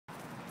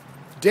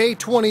day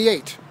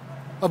 28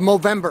 of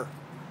Movember,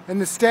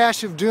 and the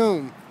Stache of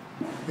Doom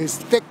is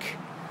thick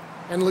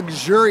and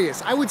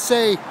luxurious. I would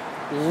say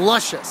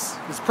luscious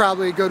is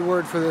probably a good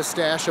word for the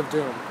Stache of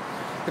Doom.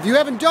 If you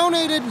haven't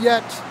donated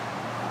yet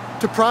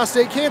to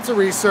prostate cancer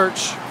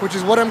research, which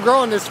is what I'm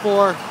growing this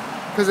for,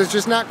 because it's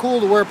just not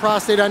cool to wear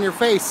prostate on your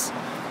face,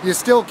 you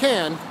still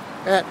can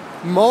at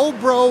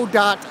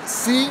mobro.co/Scott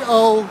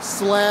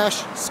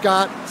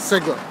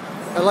Sigler.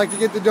 I'd like to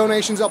get the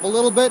donations up a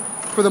little bit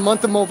for the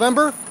month of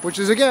Movember, which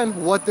is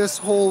again what this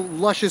whole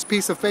luscious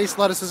piece of face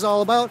lettuce is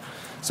all about.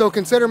 So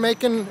consider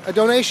making a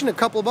donation, a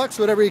couple of bucks,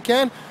 whatever you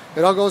can.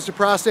 It all goes to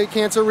prostate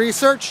cancer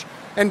research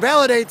and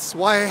validates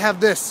why I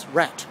have this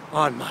rat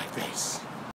on my face.